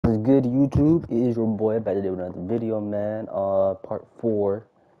good YouTube? It is your boy back today with another video, man. Part 4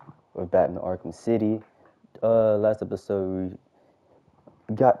 of Batman Arkham City. Last episode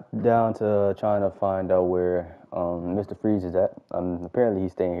we got down to trying to find out where Mr. Freeze is at. Apparently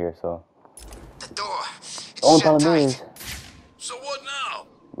he's staying here, so the door. the only problem is so what now?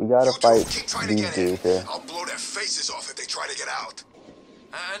 we gotta fight these dudes here. I'll blow their faces off if they try to get out.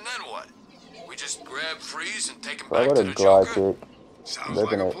 And then what? We just grab Freeze and take him So I back got to a the glide Joker? kick. Sounds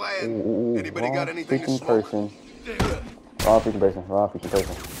like a plan. Anybody got anything to smoke? Wrong freaking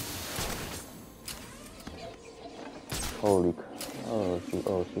person. Holy crap. Oh shoot.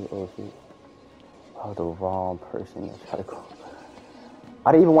 Oh, the wrong person.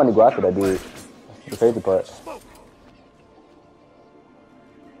 I didn't even want to go after that dude. That's the crazy part.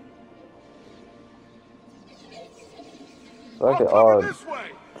 So I could all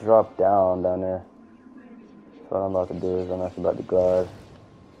drop down there. So what I'm about to do is I'm actually about to glide.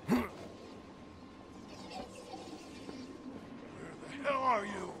 Where the hell are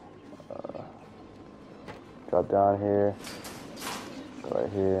you? Drop down here. Go right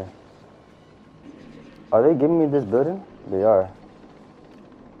here. Are they giving me this building? They are.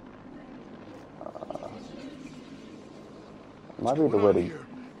 Might be the way to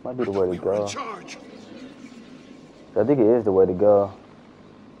go. I think it is the way to go.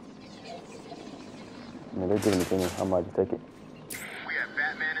 I mean, they're giving me things. I might just take it. We have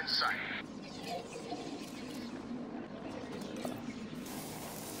Batman in sight.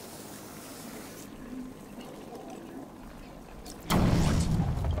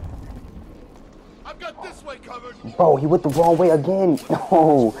 I've got this way covered. Bro, he went the wrong way again.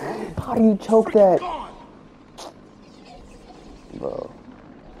 No. How do you choke that? Bro.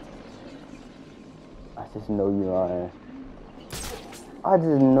 I just know you're lying. I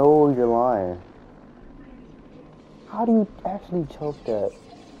just know you're lying. How do you actually choke that?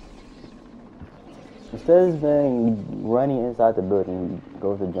 Instead of being running inside the building, he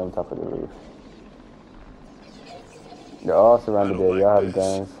goes to jump top of the roof. They're all surrounded there. Y'all have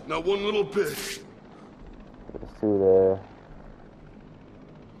guns. Not one little bit. There's two there.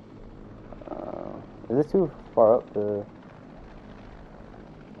 Is this too far up to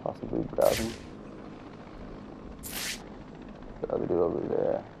possibly grab him? The other dude over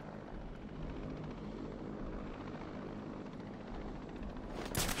there.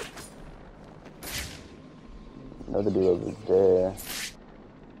 Another dude over there.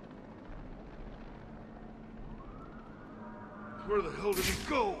 Where the hell did he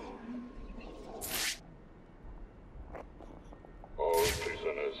go? All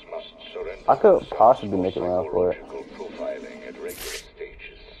prisoners must surrender. I could possibly make it around for it. Profiling at regular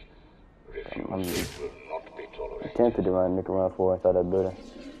stages. Refusal will not be tolerated. Tempted to run, make a run for inside that building.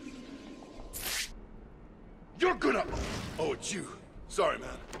 You're gonna. Oh, it's you. Sorry,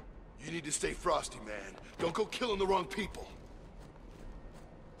 man. You need to stay frosty, man. Don't go killing the wrong people.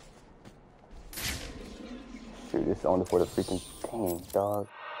 Shoot, this is only for the freaking team, dog.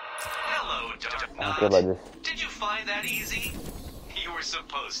 Hello, Dark I don't care about this. Did you find that easy? You were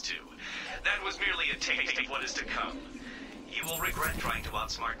supposed to. That was merely a taste of what is to come. You will regret trying to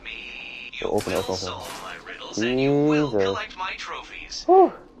outsmart me. You will solve my riddles, and you will collect my trophies.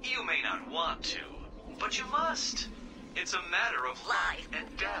 Whew. You may not want to, but you must. It's a matter of life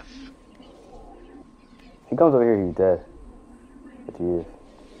and death. He comes over here, he's dead. If he is.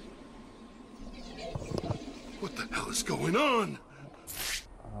 What the hell is going on?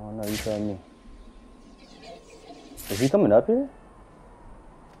 I don't know, you tell me. Is he coming up here?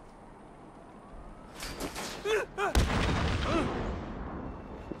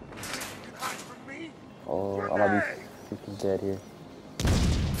 Oh, I might be freaking dead here.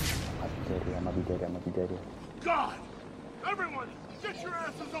 I might be dead here. God! Everyone, get your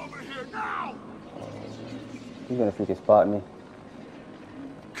asses over here now! He's gonna freaking spot me.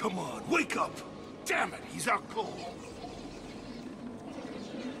 Come on, wake up! Damn it, he's out cold.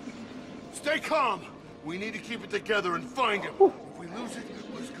 Stay calm. We need to keep it together and find him. If we lose it,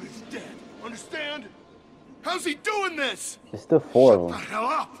 we're as good as dead. Understand? How's he doing this? There's still 4 of Shut them. the hell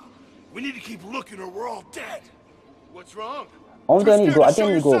up! We need to keep looking or we're all dead. What's wrong? Only thing I need to go, I think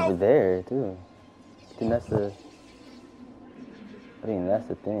I need to go Yourself? over there too. I think that's the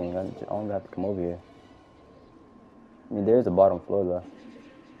thing. I only have to come over here. I mean, there's a bottom floor though.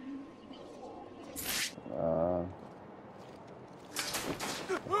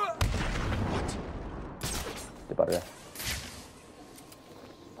 What? Get out of there.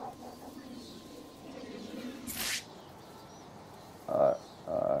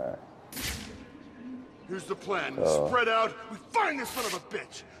 Here's the plan. We spread out. We find this son of a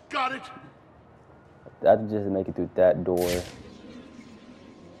bitch. Got it? I have to just make it through that door.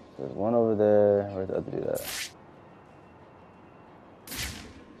 So There's one over there. Where's the other dude at?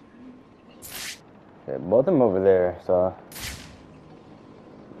 Okay, both of them over there, so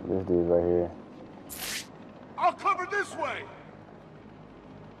this dude's right here. I'll cover this way.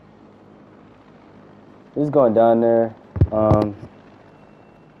 He's going down there. I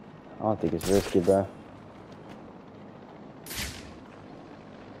don't think it's risky, bro.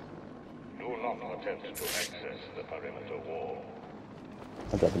 Do not attempt to access the perimeter wall.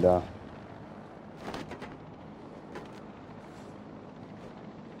 I'll drop it down.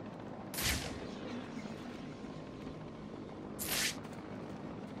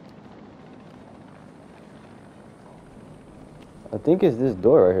 I think it's this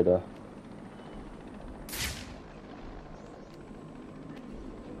door right here, though.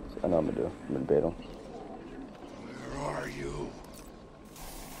 I know what I'm gonna do. I'm gonna bait him. Where are you?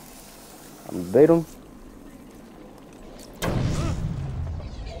 I'm gonna bait him.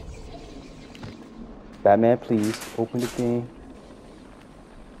 Batman, please open the thing.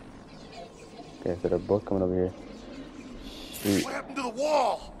 Okay, so they're both coming over here. Shoot. What happened to the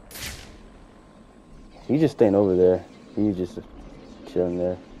wall? He's just staying over there. He's just chilling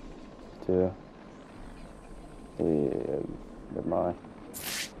there, too. Yeah, never mind.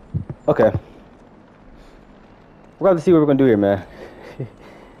 Okay. We're about to see what we're gonna do here, man.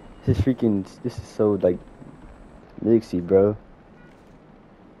 This is so, like, mixy, bro.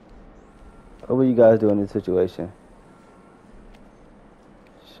 What would you guys do in this situation?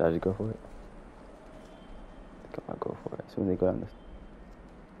 Should I just go for it? I think I might go for it. As soon as they go down this.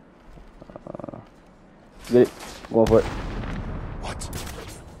 Get it. I'm going for it. What?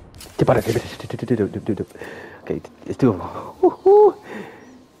 Tip out of it. Okay, it's two of them. Woohoo!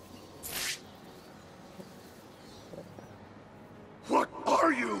 What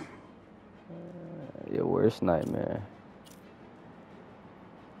are you? Your worst nightmare.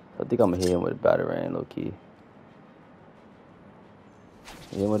 I think I'm gonna hit him with a batarang, low key.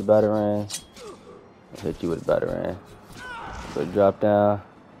 Hit him with a batarang. I'll hit you with a batarang. So drop down.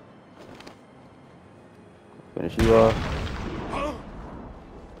 Finish you off.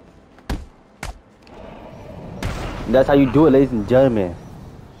 And that's how you do it, ladies and gentlemen.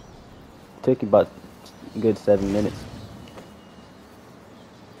 Took you about a good 7 minutes.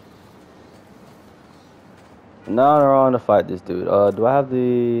 Now we're on to fight this dude. Do I have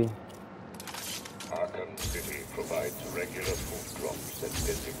the... Arkham City provides regular food drops at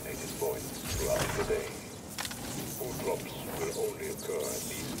designated points throughout the day. Food drops will only occur at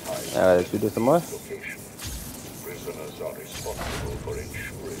these times. Alright, let's do some more. Location. Prisoners are responsible for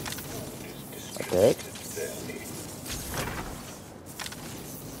ensuring food is Okay. distributed fairly.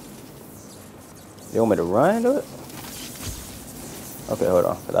 You want me to run to it? Okay, hold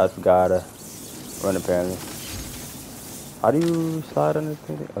on. Cause I forgot to run apparently. How do you slide on this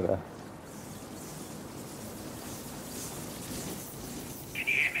thing? Okay. Can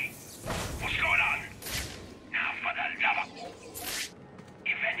you hear me? What's going on? Now for the love of...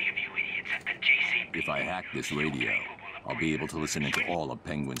 If any of you idiots at the JCP... If I hack this radio, I'll be able to listen into all of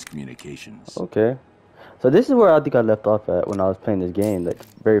Penguin's communications. Okay. So this is where I think I left off at when I was playing this game, like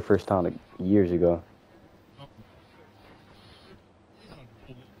very first time, like years ago.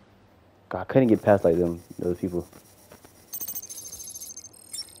 God, I couldn't get past like those people.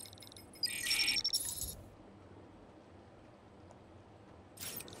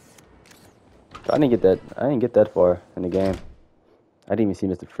 I didn't get that far in the game. I didn't even see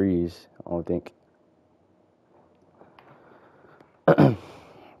Mr. Freeze, I don't think.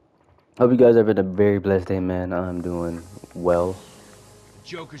 Hope you guys are having a very blessed day, man. I'm doing well.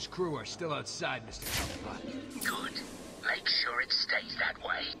 Joker's crew are still outside, Mr. Cobblepot. Good. Make sure it stays that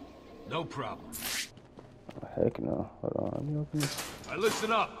way. No problem. Oh, heck no. Hold on. Let me open this. All right,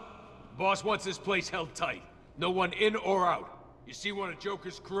 listen up. Boss wants this place held tight. No one in or out. You see one of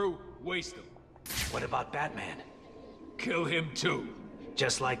Joker's crew, waste them. What about Batman? Kill him too.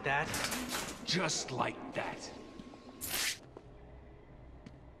 Just like that? Just like that.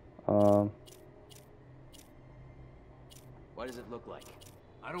 What does it look like?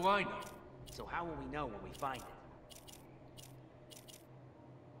 How do I know? So how will we know when we find it?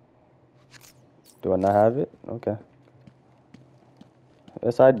 Do I not have it? Okay.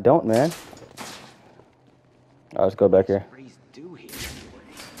 Yes, I don't, man. Alright, let's go back here. Freeze do here anyway.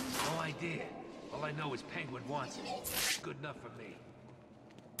 No idea. All I know is Penguin wants it. Good enough for me.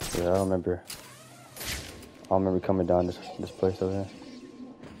 Yeah, I don't remember coming down this place over here.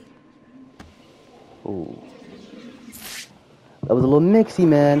 Ooh. That was a little mixy,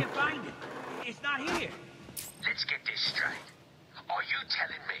 man. Can't find it. It's not here. Let's get this straight. Are you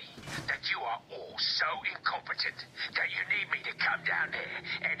telling me that you are all so incompetent that you need me to come down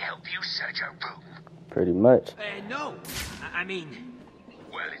there and help you search a room? Pretty much. No. I mean,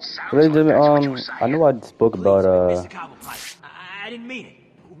 Well, it sounds Ladies like and that's what gentlemen, you're saying. I know I spoke please, about Mr. Cobblepot. I didn't mean it.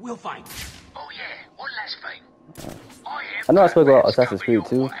 We'll find it. Oh yeah, one last thing. I know I spoke about Assassin's Creed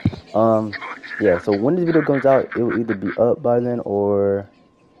too. Yeah, so when this video comes out, it will either be up by then or,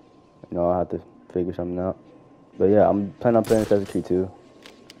 you know, I'll have to figure something out. But yeah, I'm planning on playing Assassin's Creed 2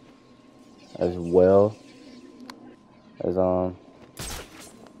 as well as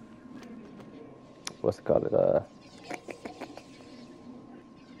what's it called?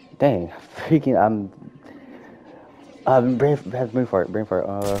 Dang, freaking, I've brain fart.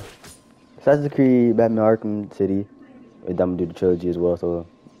 Assassin's Creed, Batman Arkham City. I'm gonna do the trilogy as well, so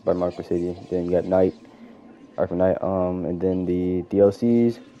Batman Arkham City. Then you got Arkham Knight, and then the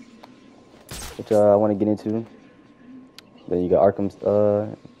DLCs, which I want to get into. Then you got Arkham's,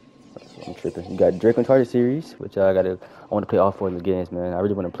 I'm tripping. You got Drake Uncharted series, which I want to play all 4 of the games, man. I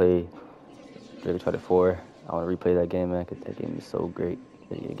really want to play Drake Uncharted 4. I want to replay that game, man, because that game is so great.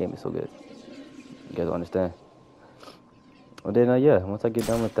 The game is so good. You guys understand? Well, then, yeah, once I get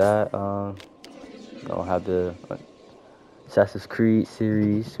done with that, I'll have the Assassin's Creed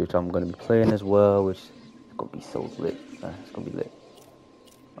series, which I'm going to be playing as well, which is going to be so lit. It's going to be lit.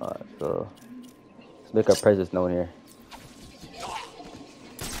 Alright, so let's make our presence known here.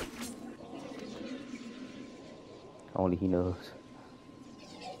 Only he knows.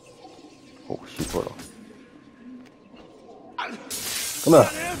 Oh, shoot, hold on. Come on.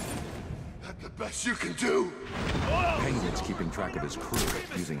 That's the best you can do. Penguin's keeping track of his crew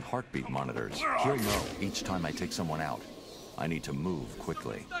using heartbeat monitors. He'll know each time I take someone out. I need to move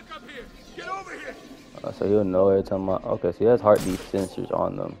quickly. Stuck up here. Get over here. So he'll know every time okay, so he has heartbeat sensors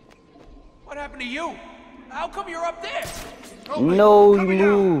on them. What happened to you? How come you're up there? No, you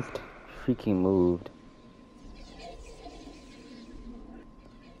moved. Freaking moved.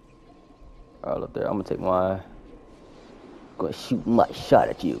 Alright, up there. I'm gonna shoot my shot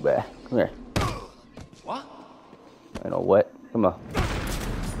at you, bruh. Come here. What? I know what. Come on.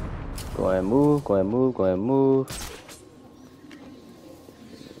 Go ahead and move.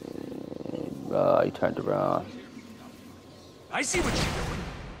 You turned around. I see what you're doing.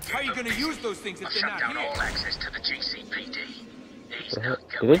 How are you gonna use those things if they're Shut not down here? all access to the GCPD. He's Did not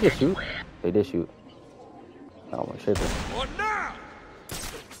they going just shoot? anywhere. They did shoot. I don't want to trip it. Or now!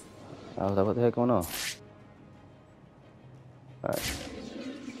 I was like, what the heck going on? Alright.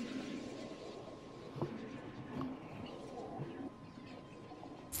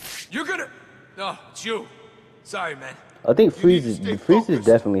 You're gonna... Oh, it's you. Sorry, man. I think Freeze need to stay is focused.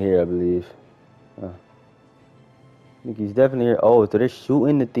 definitely here, I believe. I think he's definitely here. Oh, so they're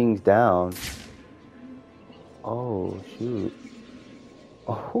shooting the things down. Oh, shoot.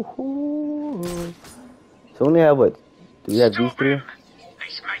 Oh. So only have what? Do we have these Stop 3? him.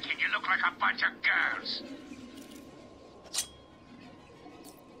 He's making you look like a bunch of girls.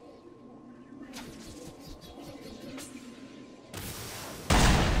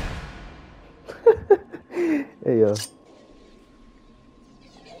 Hey, yo.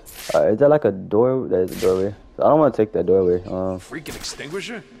 Alright, is that like a door? That is a doorway. So I don't want to take that doorway. Freaking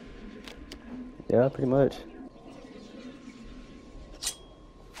extinguisher? Yeah, pretty much.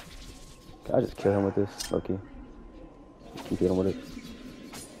 Can I just kill him with this? Okay. Keep hitting with it.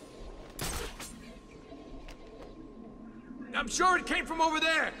 I'm sure it came from over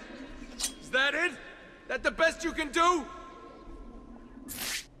there. Is that it? That the best you can do?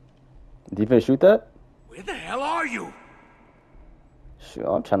 Did you finish shoot that? Where the hell are you? Sure,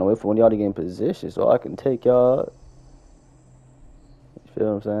 I'm trying to wait for one of y'all to get in position so I can take y'all. You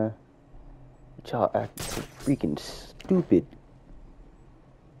feel what I'm saying? Y'all acting so freaking stupid.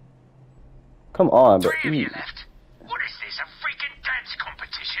 Come on, bro. 3 of you left. What is this, a freaking dance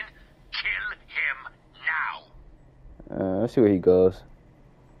competition? Kill him now. Let's see where he goes.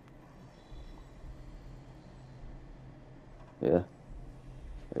 Yeah.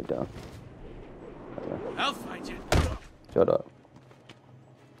 They're down. I'll find you. Shut up.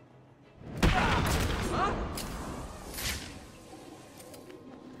 Huh?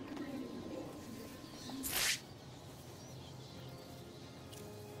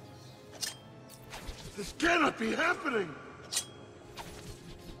 This cannot be happening.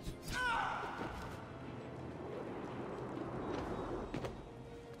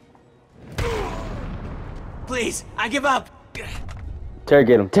 Please, I give up.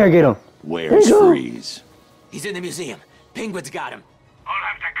 Interrogate him. Interrogate him. Where's Freeze? He's in the museum. Penguin's got him. I'll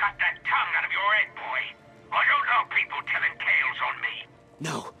have to cut that tongue out of your head, boy. I don't know people telling tales on me.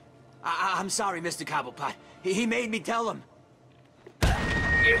 No. I'm sorry, Mr. Cobblepot. He made me tell him.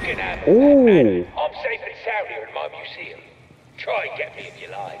 You can have it, Ooh. Batman. I'm safe and sound here in my museum. Try and get me if you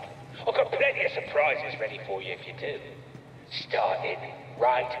like. I've got plenty of surprises ready for you if you do. Starting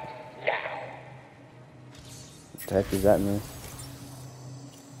right now. What the heck does that mean?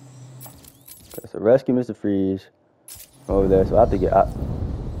 Okay, so rescue Mr. Freeze from over there. So I have to get out.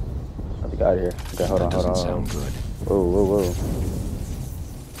 I have to get out of here. Okay, hold on, hold on. Sound good. Whoa, whoa, whoa.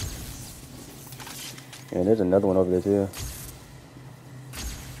 And there's another one over there too.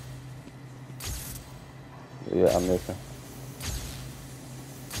 Yeah, I'm missing.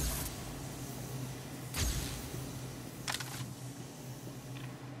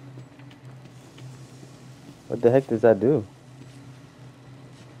 What the heck does that do?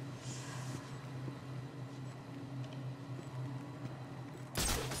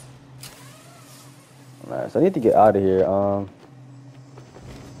 Alright, so I need to get out of here.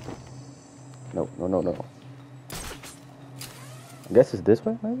 No. I guess it's this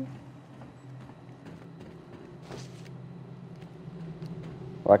way, maybe?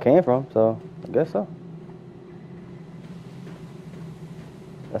 Where I came from, so I guess so.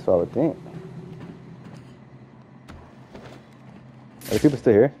 That's what I would think. Are the people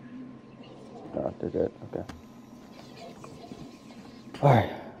still here? No, they're dead. Okay.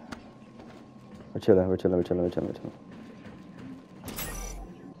 Alright. We're chilling.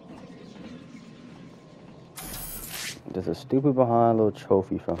 There's a stupid behind little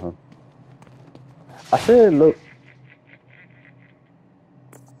trophy from him. I should look.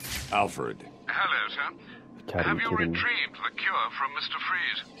 Alfred. Hello, sir. Have you retrieved the cure from Mr.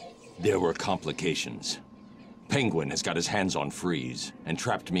 Freeze? There were complications. Penguin has got his hands on Freeze and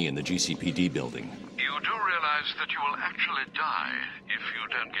trapped me in the GCPD building. You do realize that you will actually die if you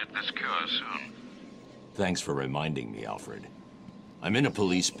don't get this cure soon. Thanks for reminding me, Alfred. I'm in a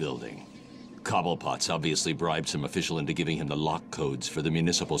police building. Cobblepot's obviously bribed some official into giving him the lock codes for the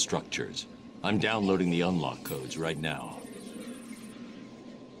municipal structures. I'm downloading the unlock codes right now.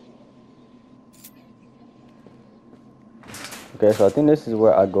 Okay, so I think this is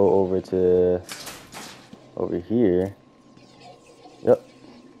where I go over here. Yep.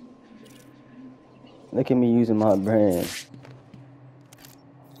 Look at me using my brain.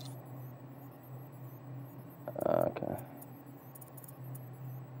 Okay.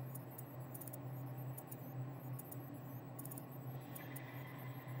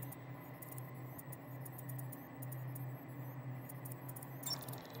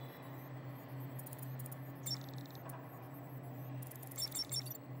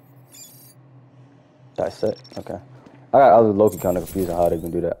 That's it. Okay. I was low-key kind of confused on how they can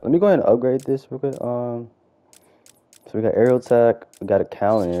do that. Let me go ahead and upgrade this real quick. So we got aerial attack. We got a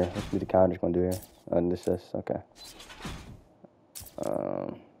calendar. Let's see what the calendar's gonna do here. And this is okay.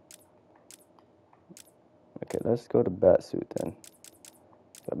 Okay, let's go to bat suit then.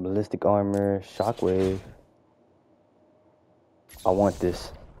 Got ballistic armor, shockwave. I want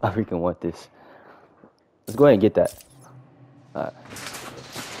this. I freaking want this. Let's go ahead and get that. Alright.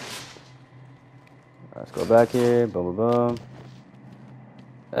 Let's go back here. Boom, boom,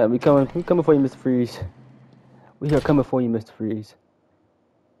 boom. We coming for you, Mr. Freeze. We are coming for you, Mr. Freeze.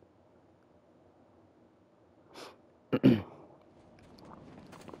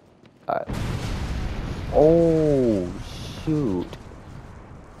 Alright. Oh shoot.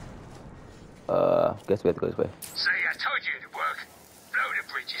 Guess we have to go this way. See, I told you it'd work. Blow the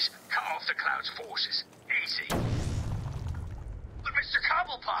bridges, cut off the Cloud's forces. Easy. But Mr.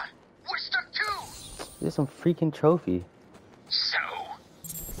 Cobblepot, we're stuck too. There's some freaking trophy. So,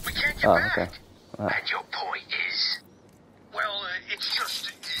 we can't get back. Okay. And your point is? Well, it's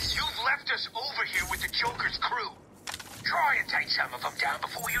just, you've left us over here with the Joker's crew. Try and take some of them down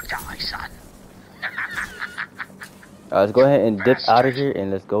before you die, son. Let's go ahead and dip out of here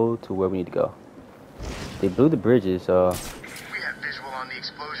and let's go to where we need to go. They blew the bridges, so... We have visual on the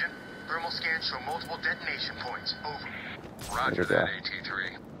explosion. Thermal scans show multiple detonation points. Over. Roger that,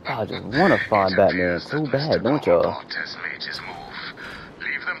 AT3. I just want to find Batman so bad, don't y'all? Test mages move.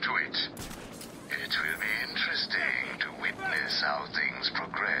 Leave them to it. It will be interesting to witness how things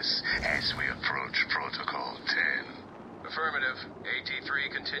progress as we approach Protocol 10. Affirmative.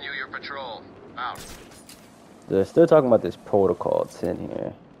 AT3, continue your patrol. Out. They're still talking about this Protocol 10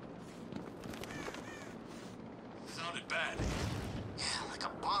 here. Sounded bad.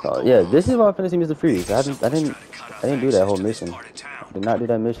 Oh yeah, this is why I'm finna see Mr. Freeze. I didn't do that whole mission. Did not do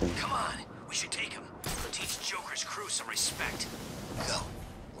that mission. Come on, we should take him. Teach Joker's crew some respect. No,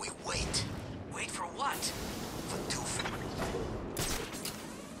 we wait. Wait for what? For Doofy.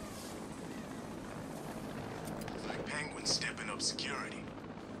 Like Penguin stepping up security.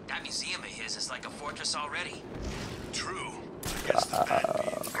 That museum of his is like a fortress already. True. I guess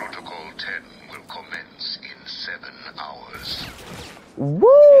the Protocol 10 will commence in 7 hours. Whoa,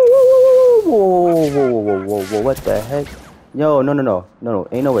 whoa, whoa, whoa, whoa, whoa, whoa, what the heck? Yo, no,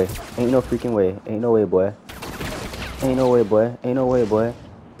 ain't no way. Ain't no freaking way. Ain't no way, boy. Ain't no way, boy. Ain't no way, boy.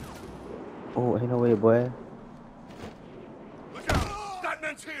 Oh, ain't no way, boy. Look out! That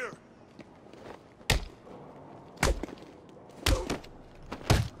man's here!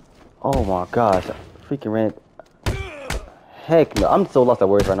 Oh my gosh. I freaking ran. Heck no. I'm so lost at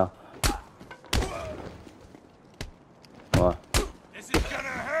words right now. Come on. This is gonna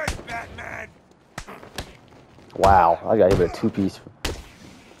hurt, Batman! Wow. I got hit with a 2-piece.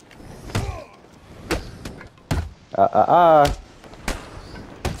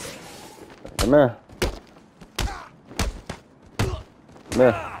 Come here. Come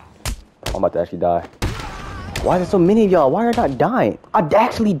here. I'm about to actually die. Why are there so many of y'all? Why are you not dying? I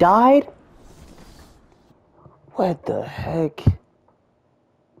actually died? What the heck?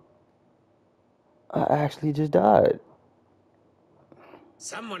 I actually just died.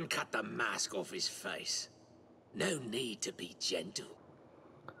 Someone cut the mask off his face. No need to be gentle.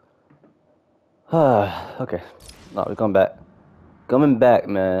 Okay. No, we're coming back. Coming back,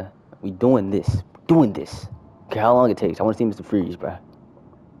 man. We doing this. Doing this. Okay, how long it takes. I want to see Mr. Freeze, bruh.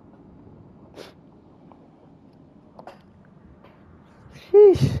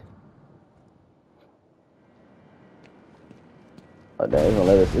 Sheesh. Oh, damn, he's gonna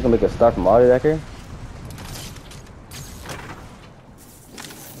let us. He's gonna make us start from audio back here.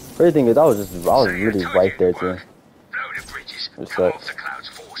 Crazy thing is, I was really right there, too. Blow the bridges. It Come off sucks. the Cloud's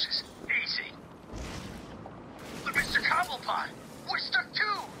forces. Easy. But Mr. Cobblepot, we're stuck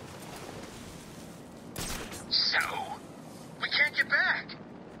too. So, we can't get back.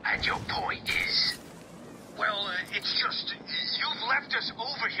 And your point is? Well, it's just you've left us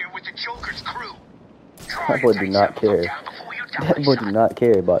over here with the Joker's crew. That boy do not care. That boy do not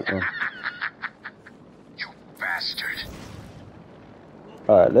care about them. You bastard.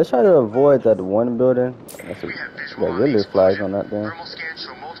 Alright, let's try to avoid that one building. That's We have got visual really flags on that thing. Thermal scans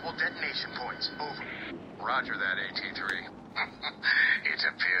show multiple detonation points. Over. Roger that, AT3. It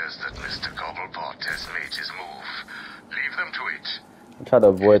appears that Mr. Cobblepot has made his move. Leave them to it. Try to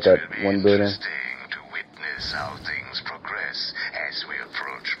avoid that It will be one building. interesting to witness how things progress as we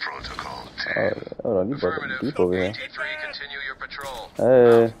approach Protocol 10. Oh, hold on, you broke deep over here. AT3, continue your patrol.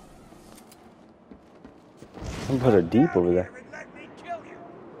 Hey. I'm put her deep over there.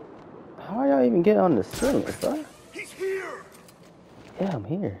 How are y'all even getting on the ceiling, bro? He's here! Yeah, I'm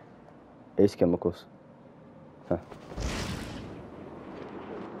here. Ace chemicals. Huh.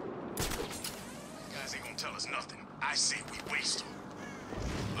 Guys ain't gonna tell us nothing. I say we waste them.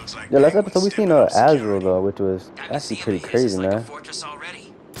 Looks like Yeah, last episode we seen Azrael though, which was actually pretty crazy, man.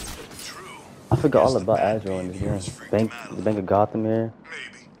 I forgot all about Azrael in this game. The Bank of Gotham here.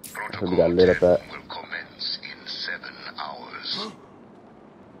 That's where we got lit up at. Will commence in 7 hours.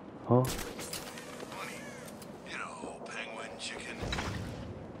 Huh? You know, penguin chicken.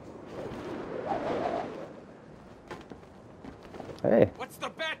 Hey, What's the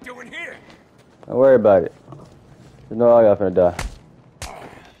bat doing here? don't worry about it. There's no all y'all finna die.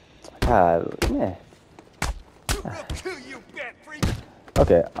 God, man. I'll kill you, bat freak!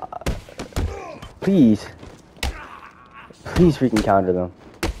 Okay. Please. Please freaking counter them.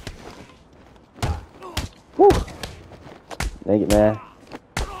 Woo. Dang it, man.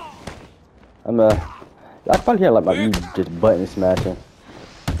 Y'all probably hear like me just button smashing.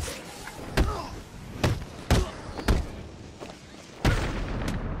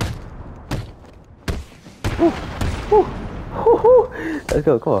 Woo. Woo. Woo. Woo. Let's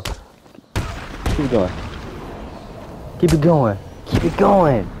go, come on. Keep it going. Keep it going. Keep it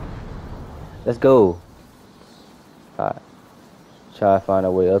going. Let's go. Alright. Try to find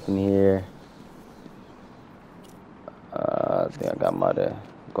a way up in here. I think I got my to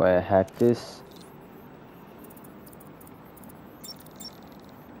go ahead and hack this.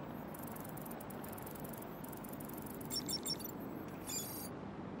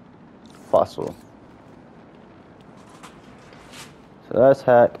 Fossil. So that's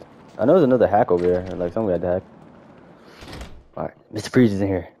hacked. I know there's another hack over there. Like somebody had to hack. Alright, Mr. Freeze is in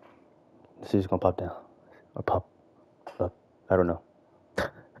here. Let's see who's gonna pop down. Or pop up. I don't know.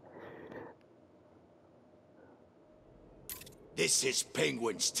 This is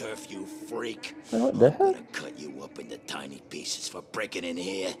Penguin's turf, you freak. What the heck? I'm gonna cut you up into tiny pieces for breaking in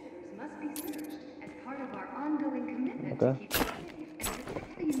here. Okay.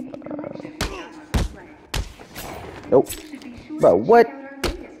 Nope. Bro, what?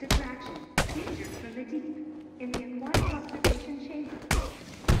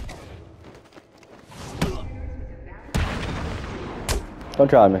 Don't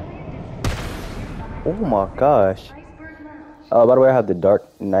try me. Oh my gosh. By the way, I have the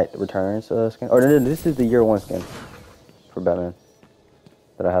Dark Knight Returns skin. Oh, no, this is the year 1 skin for Batman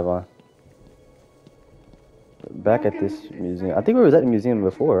that I have on. Back at this museum. I think we was at the museum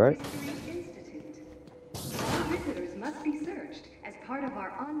before, right? All visitors must be searched as part of our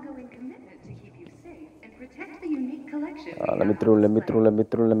ongoing commitment to keep you safe and protect the unique collection. Let me through.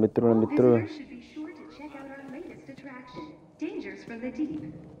 Visitors should be sure to check out our latest attraction, Dangers from the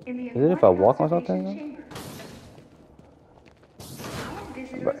Deep. In the Is it if I walk on something? chamber.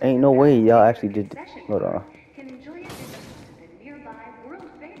 But ain't no way y'all actually did. Hold on. Can enjoy a visit to the nearby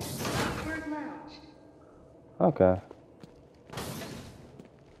world-famous Iceberg Lounge. Okay.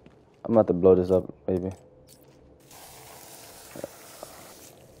 I'm about to blow this up, maybe.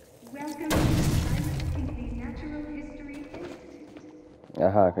 Welcome to the Cyrus Pinckney Natural History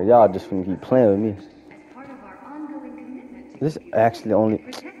Institute. Cause y'all just finna keep playing with me. As part of our ongoing commitment to This actually only.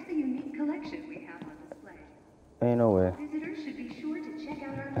 protect the unique collection we have on display. Ain't no way. Visitors should be sure to check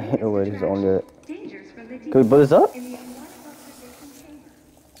out our Ain't no way. This is only. Dangers from the Deep. Can we blow this up? In the aquatic observation chamber.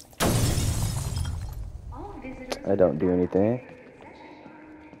 All visitors I don't do anything.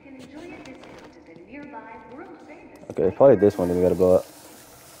 can enjoy a discount to the nearby world-famous. Okay, it's probably this one that we gotta blow up.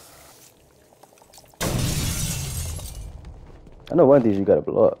 I know one of these you gotta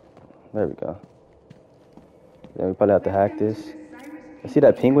blow up. There we go. Then we probably have to hack this. You see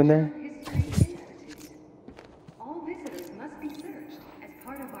that penguin there? All visitors must be searched as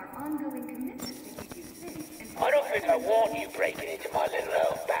part of our ongoing commitment to keep you safe and I don't think I want you breaking into my little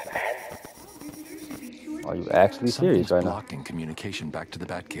home, Batman. Are you actually serious right now? Blocking communication back to the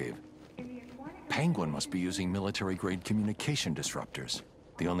Batcave. Penguin must be using military-grade communication disruptors.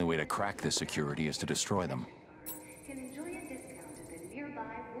 The only way to crack this security is to destroy them. can enjoy a discount to the nearby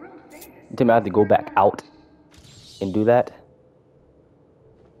world-famous. You tell me I have to go back out and do that?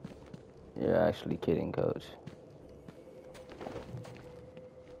 You're actually kidding, coach.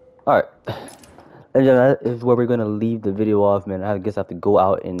 Alright. And that is where we're gonna leave the video off, man. I guess I have to go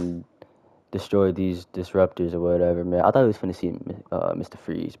out and destroy these disruptors or whatever, man. I thought we was finna see Mr.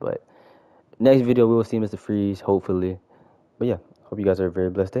 Freeze, but next video we will see Mr. Freeze, hopefully. But yeah, hope you guys have a very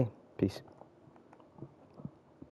blessed day. Peace.